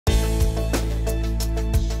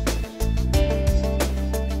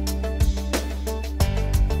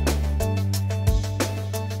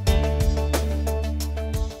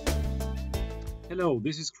Hello,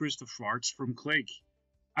 this is Christoph Schwarz from Qlik.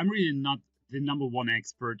 I'm really not the #1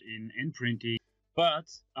 expert in NPrinting, but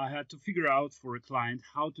I had to figure out for a client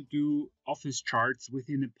how to do office charts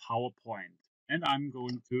within a PowerPoint. And I'm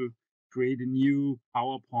going to create a new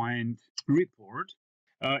PowerPoint report.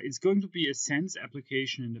 It's going to be a Sense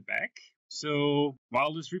application in the back. So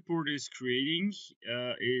while this report is creating,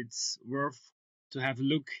 it's worth to have a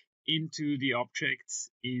look into the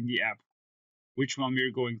objects in the app, which one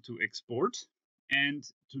we're going to export, and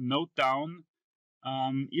to note down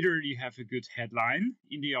either you have a good headline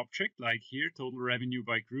in the object, like here, total revenue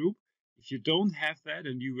by group. If you don't have that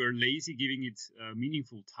and you were lazy giving it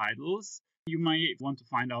meaningful titles, you might want to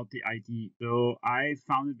find out the ID. So I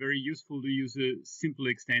found it very useful to use a simple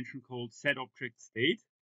extension called setObjectState.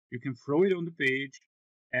 You can throw it on the page,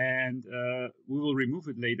 and we will remove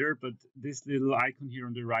it later, but this little icon here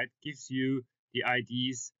on the right gives you the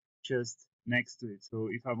IDs just next to it. So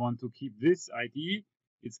if I want to keep this ID,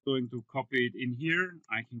 it's going to copy it in here.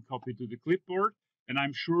 I can copy it to the clipboard, and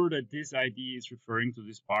I'm sure that this ID is referring to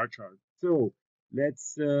this bar chart. So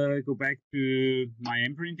let's go back to my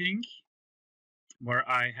NPrinting, where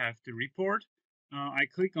I have the report. I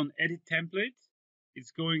click on Edit Template.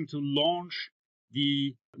 It's going to launch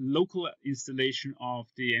the local installation of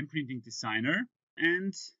the NPrinting Designer,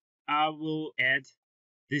 and I will add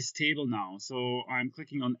this table now. So I'm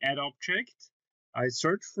clicking on Add Object. I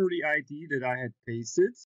search for the ID that I had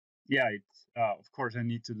pasted. Yeah, of course I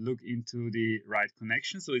need to look into the right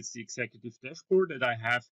connection. So it's the executive dashboard that I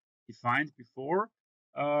have defined before.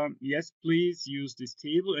 Yes, please use this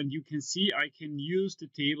table, and you can see I can use the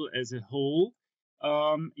table as a whole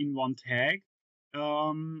in one tag.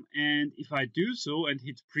 And if I do so and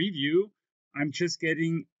hit preview, I'm just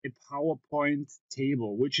getting a PowerPoint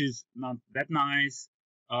table, which is not that nice.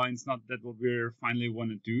 It's not that what we finally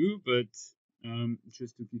want to do, but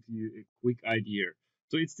just to give you a quick idea.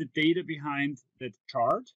 So it's the data behind that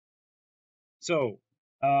chart. So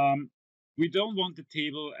we don't want the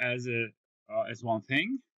table as one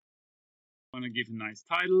thing. I want to give a nice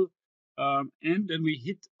title, and then we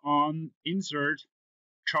hit on Insert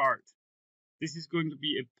Chart. This is going to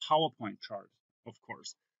be a PowerPoint chart, of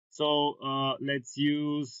course. So let's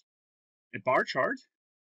use a bar chart.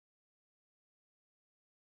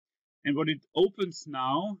 And what it opens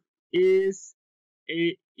now is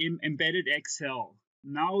an embedded Excel.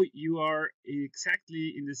 Now you are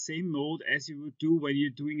exactly in the same mode as you would do when you're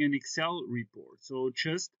doing an Excel report. So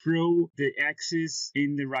just throw the axis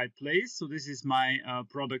in the right place. So this is my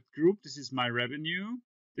product group. This is my revenue.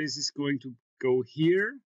 This is going to go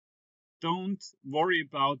here. Don't worry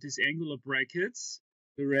about these angular brackets.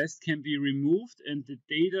 The rest can be removed, and the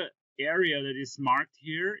data area that is marked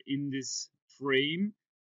here in this frame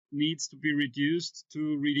needs to be reduced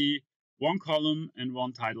to really one column and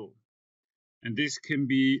one title. And this can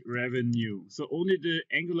be revenue. So only the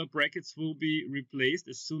angular brackets will be replaced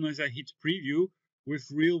as soon as I hit preview with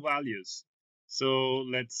real values. So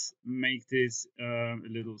let's make this a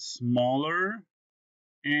little smaller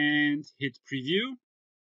and hit preview.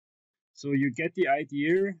 So you get the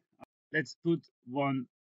idea. Let's put one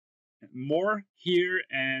more here,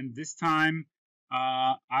 and this time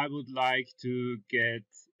I would like to get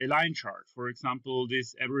a line chart. For example,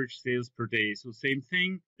 this average sales per day. So same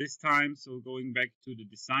thing this time. So going back to the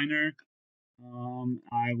designer,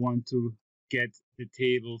 I want to get the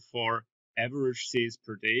table for average sales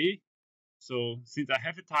per day. So since I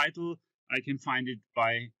have a title, I can find it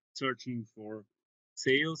by searching for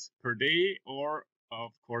sales per day, or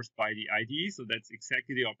of course by the ID. So that's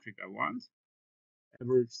exactly the object I want.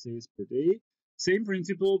 Average sales per day. Same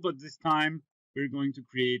principle, but this time we're going to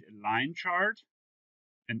create a line chart,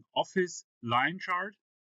 an office line chart.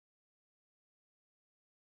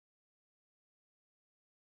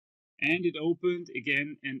 And it opened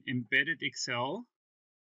again an embedded Excel.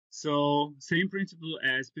 So same principle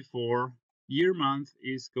as before. Year month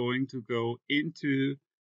is going to go into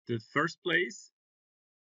the first place.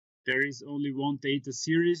 There is only one data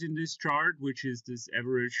series in this chart, which is this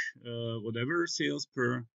average whatever sales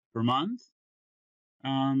per month.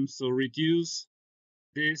 So reduce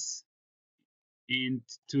this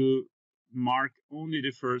to mark only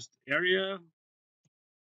the first area.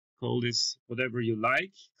 Call this whatever you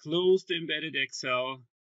like. Close the embedded Excel.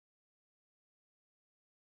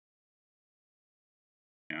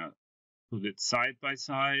 Yeah, put it side by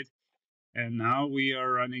side. And now we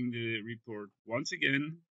are running the report once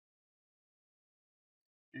again.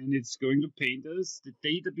 And it's going to paint us the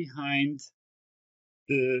data behind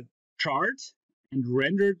the chart and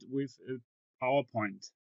rendered with a PowerPoint.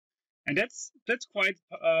 And that's quite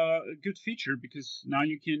a good feature, because now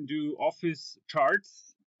you can do office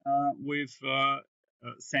charts with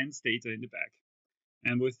Sense data in the back.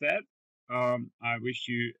 And with that, I wish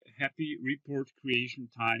you happy report creation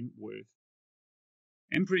time with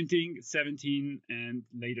NPrinting 17 and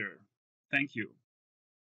later. Thank you.